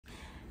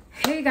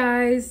Hey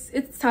guys,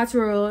 it's Tati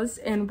Rose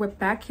and we're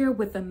back here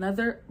with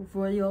another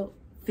royal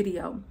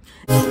video.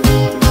 To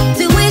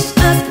wish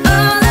us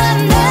all a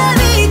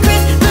Merry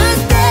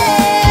Christmas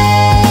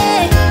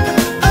Day.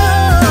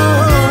 Oh,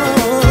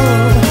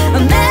 a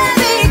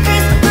Merry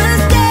Christmas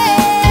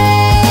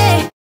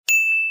Day.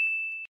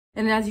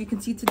 And as you can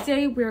see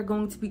today, we're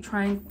going to be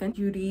trying Fenty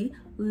Beauty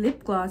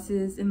lip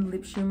glosses and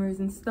lip shimmers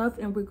and stuff,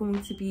 and we're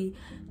going to be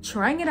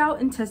trying it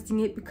out and testing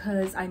it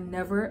because I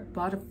never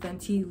bought a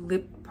Fenty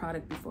lip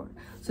product before.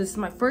 So this is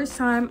my first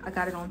time. I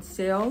got it on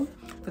sale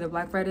for the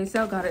Black Friday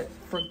sale. Got it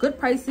for good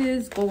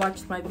prices. Go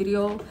watch my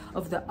video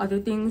of the other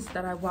things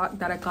that I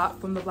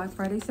got from the Black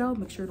Friday sale.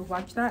 Make sure to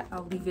watch that.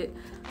 I'll leave it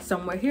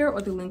somewhere here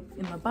or the link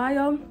in the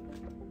bio.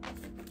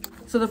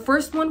 So the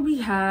first one we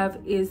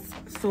have is,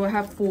 so I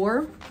have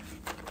four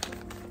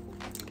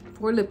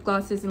lip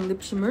glosses and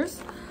lip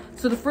shimmers.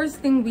 So the first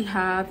thing we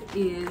have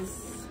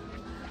is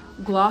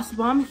Gloss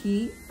Bomb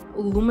Heat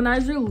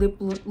Luminizer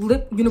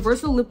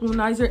Universal Lip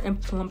Luminizer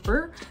and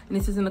Plumper, and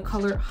this is in the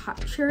color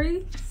Hot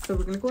Cherry. So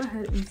we're gonna go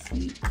ahead and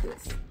see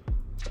this.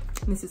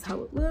 And this is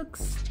how it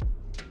looks.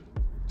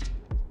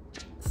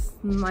 It's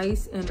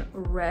nice and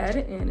red,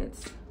 and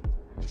it's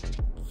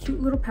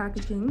cute little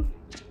packaging.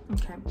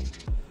 Okay,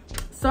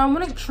 so I'm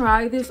gonna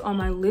try this on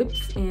my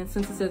lips, and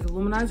since it says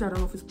luminizer, I don't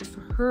know if it's supposed to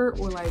hurt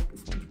or like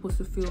it's supposed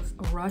to feel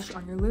a rush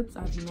on your lips.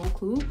 I have no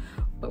clue,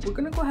 but we're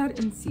gonna go ahead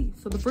and see.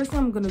 So the first thing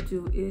I'm gonna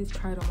do is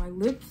try it on my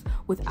lips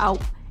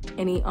without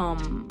any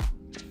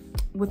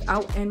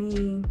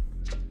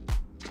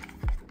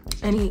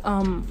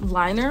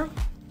liner.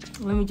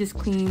 Let me just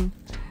clean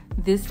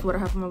this, what I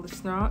have on my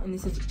lips now, and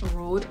this is a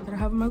road that I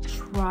have on my lips.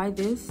 Try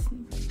this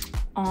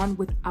on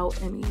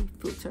without any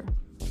filter.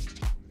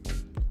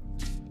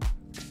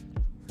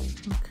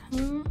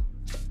 Okay.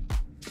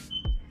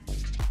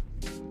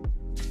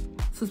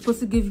 So it's supposed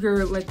to give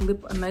your like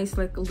lip a nice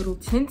like a little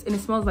tint, and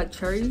it smells like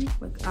cherry,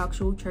 like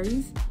actual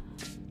cherries.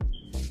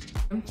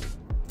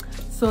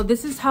 So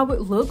this is how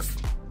it looks.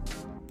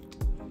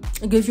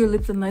 It gives your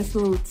lips a nice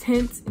little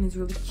tint, and it's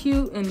really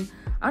cute. And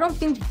I don't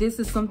think this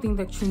is something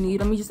that you need.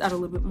 Let me just add a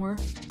little bit more.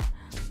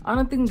 I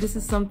don't think this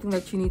is something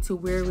that you need to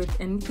wear with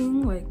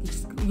anything. Like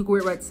you can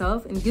wear it by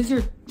itself, and it gives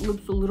your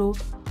lips a little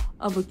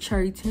of a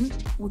cherry tint,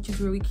 which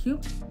is really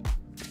cute.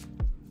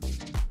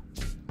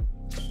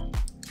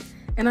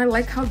 And I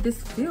like how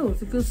this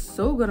feels. It feels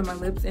so good on my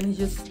lips, and it's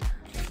just,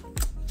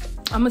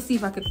 I'm gonna see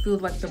if I could feel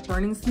like the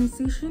burning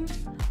sensation.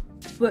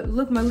 But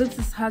look, my lips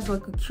just has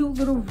like a cute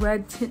little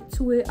red tint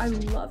to it. I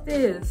love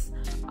this.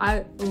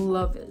 I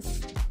love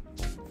this.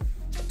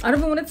 I don't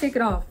even want to take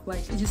it off.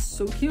 Like, it's just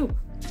so cute.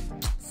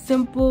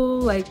 Simple,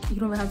 like you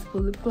don't even have to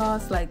put lip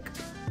gloss. Like,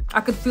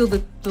 I could feel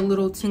the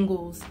little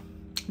tingles.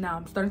 Now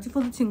I'm starting to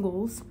feel the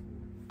tingles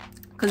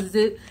because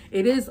it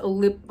is a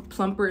lip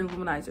plumper and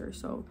luminizer.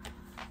 So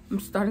I'm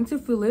starting to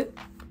feel it.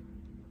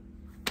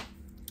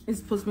 It's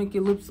supposed to make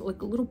your lips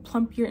like a little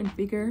plumpier and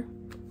bigger.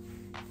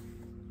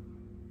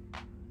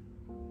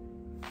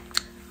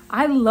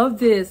 I love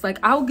this. Like,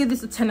 I'll give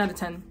this a 10 out of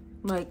 10.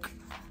 Like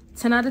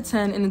 10 out of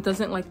 10, and it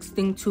doesn't like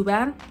sting too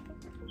bad.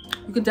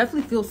 You can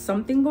definitely feel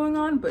something going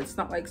on, but it's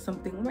not like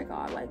something, oh my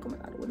god, like, oh my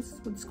god,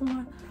 what's going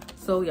on?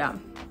 So yeah.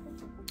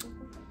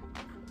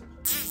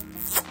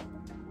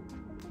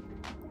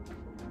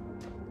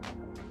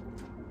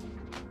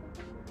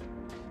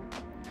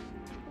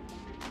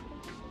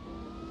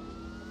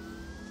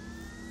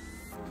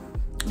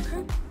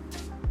 Okay.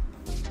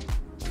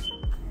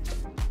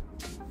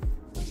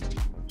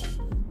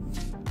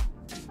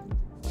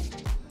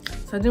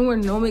 So I didn't wear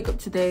no makeup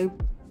today.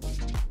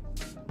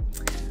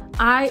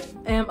 I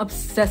am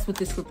obsessed with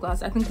this lip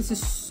gloss. I think this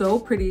is so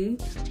pretty.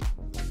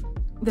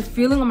 The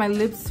feeling on my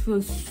lips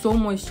feels so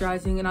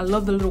moisturizing, and I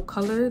love the little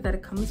color that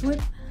it comes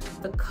with.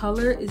 The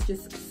color is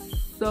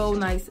just so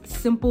nice.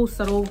 Simple,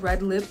 subtle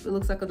red lip. It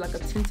looks like a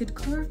tinted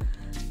color.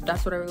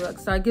 That's what I really like.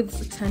 So I give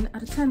this a 10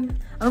 out of 10.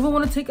 I don't even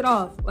want to take it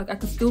off. Like, I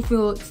can still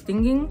feel it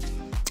stinging.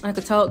 I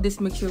could tell this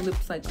makes your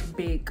lips like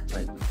big,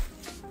 like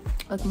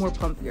more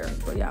plumpier.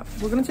 But yeah,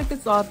 we're gonna take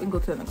this off and go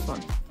to the next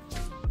one.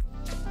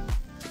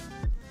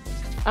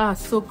 Ah,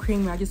 so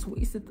creamy. I just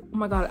wasted, oh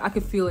my god, I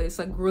can feel it. It's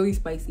like really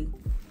spicy.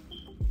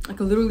 Like,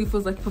 it literally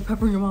feels like you put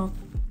pepper in your mouth.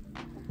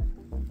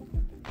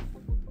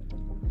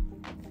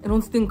 It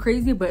don't sting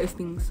crazy, but it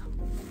stings.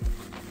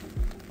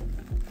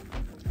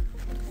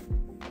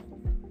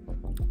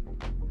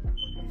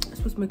 It's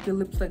supposed to make your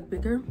lips like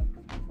bigger.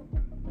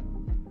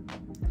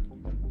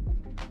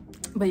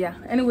 But yeah,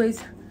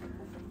 anyways,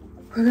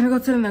 we're gonna go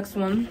to the next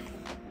one.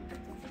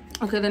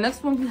 Okay, the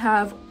next one we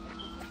have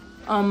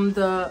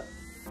the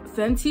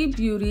Fenty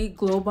Beauty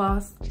Glow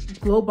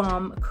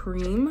Bomb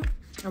Cream,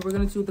 and we're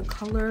gonna do the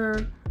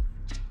color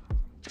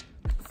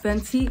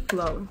Fenty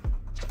Glow.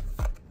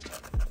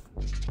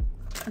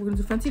 We're gonna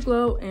do Fenty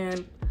Glow,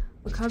 and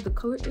look how the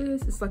color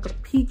is. It's like a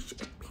peach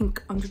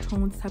pink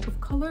undertones type of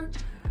color.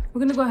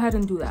 We're gonna go ahead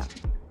and do that.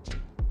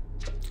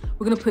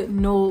 We're gonna put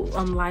no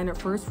liner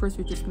first. First,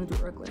 we're just gonna do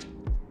regular.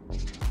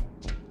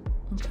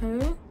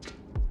 Okay.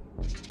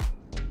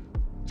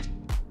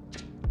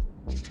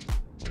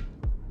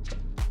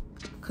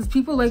 because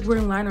people like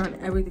wearing liner on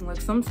everything. Like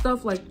some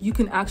stuff, like you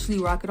can actually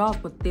rock it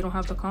off, but they don't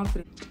have the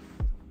confidence.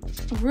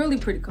 Really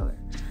pretty color.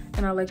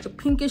 And I like the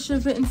pinkish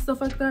of it and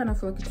stuff like that, and I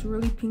feel like it's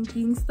really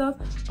pinky and stuff.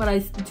 But I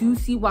do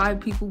see why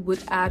people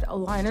would add a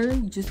liner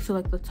just to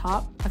like the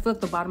top. I feel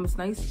like the bottom is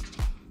nice,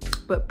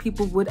 but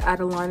people would add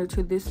a liner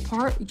to this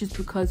part just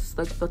because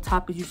like the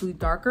top is usually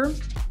darker,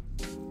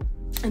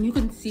 and you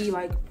can see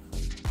like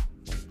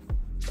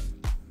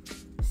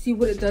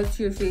what it does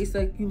to your face.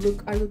 Like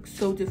I look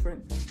so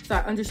different. So I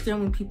understand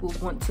when people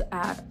want to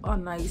add a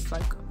nice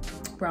like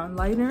brown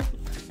liner.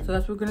 So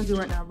that's what we're gonna do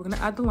right now. We're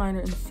gonna add the liner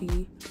and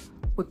see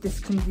what this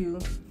can do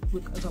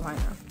with the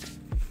liner.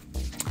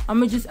 I'm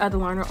gonna just add the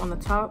liner on the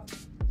top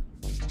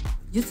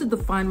just to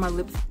define my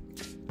lips.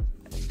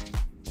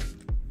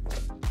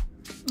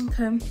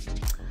 Okay,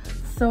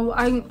 so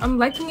I'm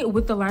liking it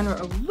with the liner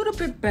a little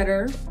bit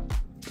better,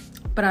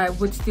 but I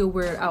would still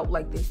wear it out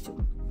like this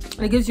too.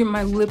 And it gives you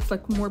my lips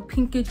like more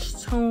pinkish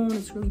tone.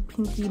 It's really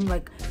pinky and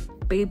like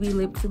baby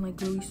lips and like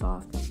really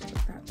soft and stuff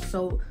like that.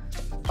 So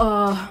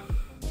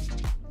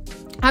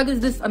I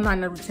give this a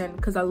 9 out of 10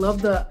 because I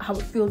love how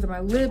it feels in my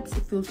lips.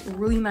 It feels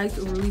really nice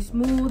and really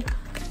smooth.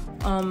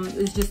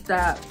 It's just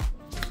that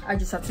I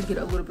just have to get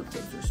a little bit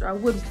closer. So I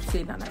would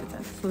say 9 out of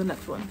 10 for the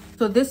next one.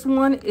 So this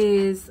one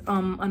is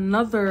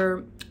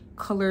another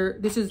color.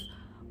 This is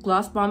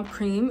Gloss Bomb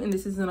Cream, and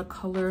this is in a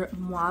color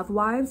Mauve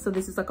Wives. So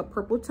this is like a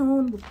purple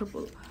tone with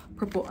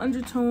purple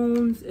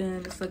undertones,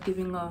 and it's like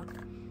giving a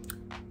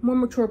more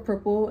mature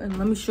purple. And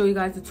let me show you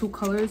guys the two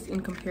colors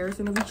in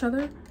comparison of each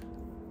other.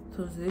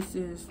 So this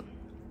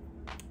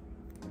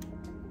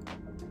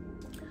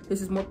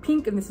is more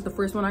pink, and this is the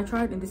first one I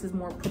tried, and this is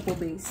more purple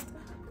based. So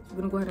I'm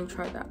gonna go ahead and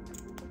try that.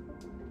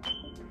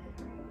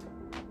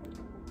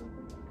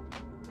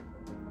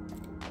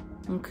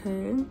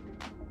 Okay.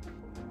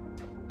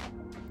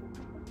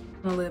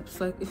 My lips,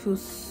 like it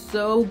feels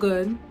so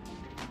good.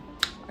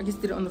 I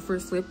just did it on the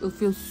first lip. It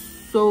feels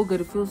so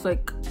good. It feels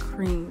like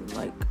cream,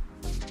 like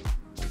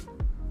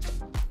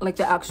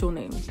the actual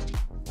name.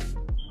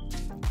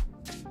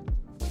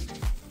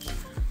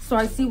 So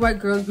I see why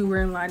girls be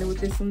wearing liner with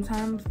this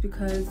sometimes,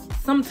 because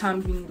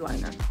sometimes you need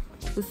liner,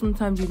 but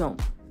sometimes you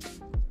don't.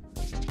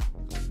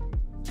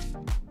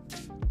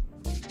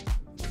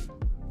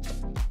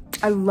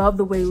 I love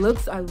the way it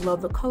looks. I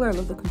love the color. I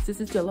love the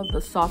consistency. I love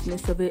the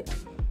softness of it.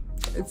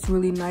 It's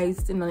really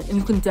nice, and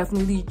you can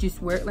definitely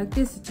just wear it like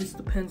this. It just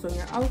depends on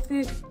your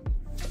outfit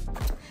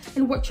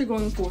and what you're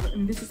going for.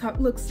 And this is how it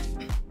looks.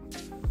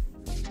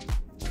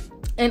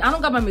 And I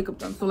don't got my makeup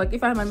done, so like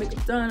if I had my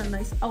makeup done, a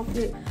nice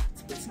outfit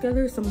to put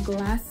together, some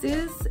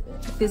glasses,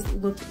 this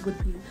look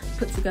would be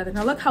put together.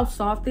 Now look how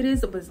soft it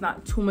is, but it's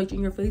not too much in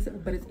your face,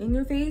 but it's in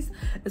your face.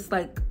 It's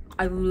like,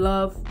 I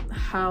love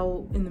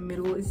how in the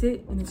middle is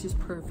it, and it's just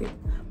perfect.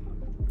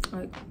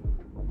 Like,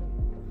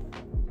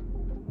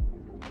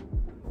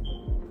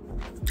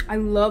 I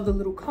love the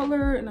little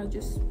color, and I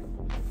just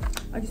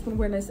want to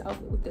wear a nice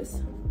outfit with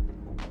this.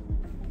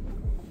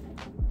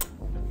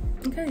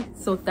 Okay,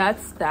 so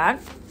that's that.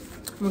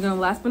 We're gonna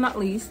last but not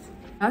least,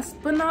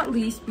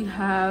 we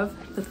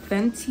have the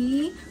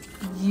Fenty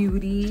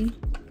Beauty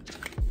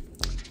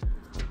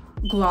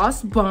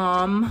Gloss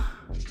Bomb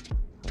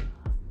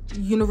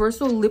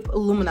Universal Lip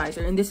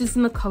Illuminizer, and this is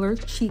in the color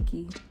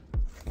Cheeky.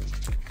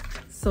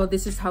 So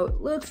this is how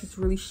it looks. It's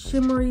really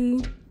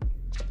shimmery.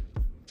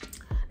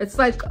 It's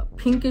like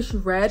pinkish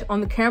red. On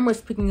the camera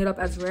it's picking it up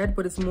as red,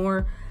 but it's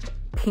more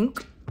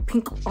pink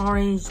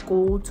orange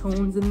gold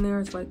tones in there.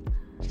 It's like,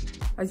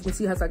 as you can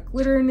see, it has like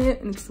glitter in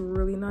it, and it's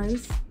really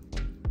nice.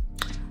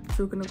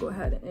 So we're gonna go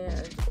ahead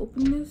and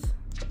open this.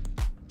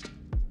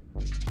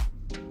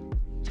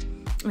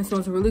 And it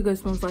smells really good. It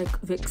smells like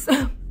Vicks.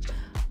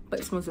 But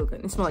it smells real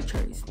good. It smells like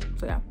cherries.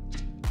 So yeah.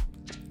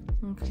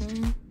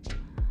 Okay.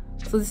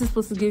 So this is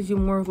supposed to give you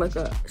more of like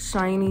a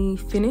shiny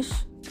finish.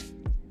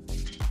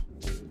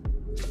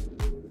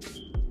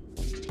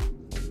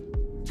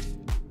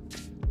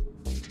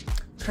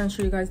 Trying to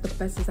show you guys the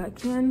best as I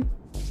can.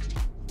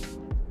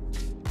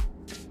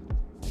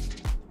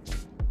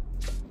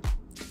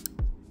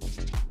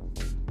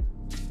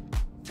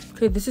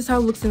 Okay, this is how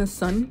it looks in the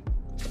sun.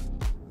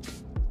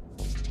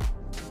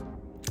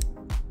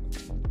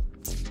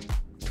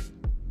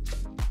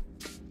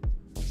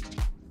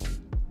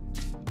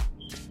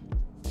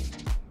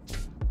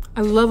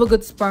 I love a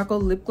good sparkle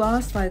lip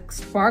gloss. Like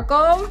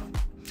sparkle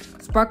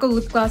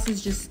lip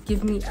glosses just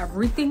give me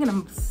everything, and I'm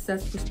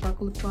obsessed with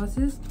sparkle lip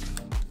glosses.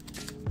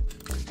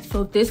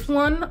 So this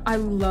one I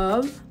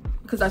love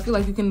because I feel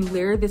like you can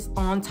layer this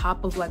on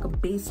top of like a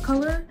base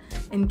color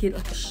and get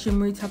like a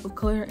shimmery type of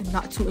color, and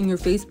not too in your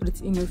face, but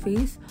it's in your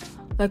face.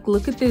 Like,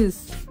 look at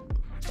this.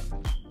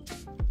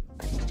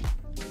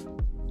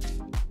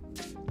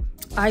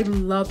 I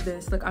love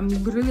this. Like, I'm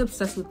literally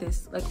obsessed with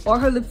this. Like, all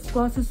her lip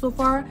glosses so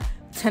far,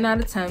 10 out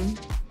of 10.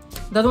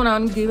 The other one I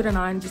only gave it a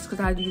 9 just because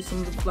I had to use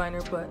some lip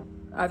liner, but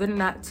other than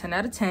that, 10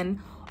 out of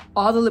 10.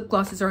 All the lip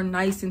glosses are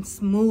nice and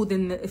smooth,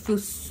 and it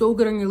feels so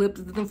good on your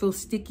lips. It doesn't feel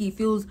sticky. It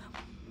feels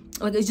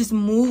like it just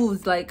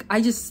moves. Like,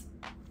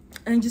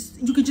 and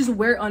just you could just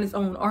wear it on its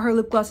own. All her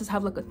lip glosses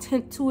have like a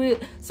tint to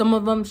it. Some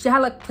of them, she had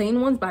like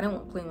plain ones, but I didn't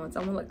want plain ones. I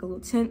want like a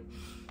little tint,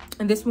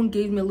 and this one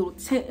gave me a little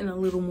tint and a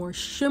little more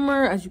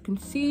shimmer, as you can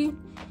see.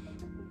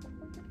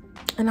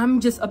 And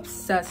I'm just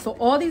obsessed. So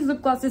all these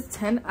lip glosses,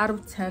 10 out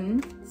of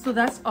 10. So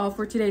that's all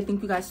for today.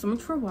 Thank you guys so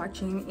much for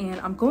watching,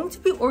 and I'm going to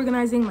be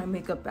organizing my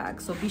makeup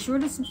bag, so be sure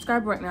to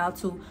subscribe right now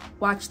to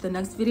watch the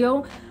next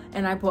video.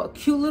 And I bought a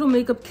cute little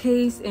makeup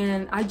case,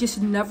 and I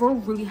just never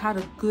really had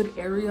a good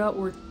area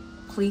or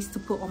place to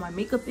put all my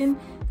makeup in,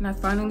 and I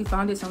finally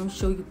found it. So I'm going to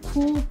show you a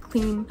cool,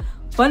 clean,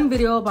 fun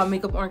video about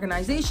makeup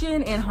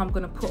organization and how I'm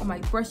going to put all my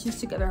brushes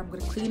together. I'm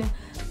going to clean it.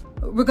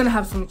 We're gonna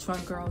have so much fun,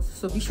 girls.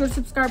 So be sure to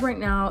subscribe right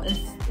now,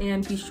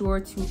 and be sure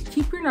to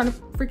keep your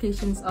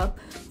notifications up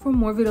for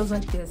more videos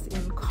like this,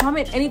 and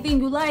comment anything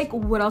you like,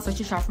 what else I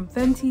should try from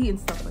Fenty and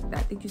stuff like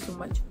that. Thank you so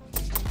much.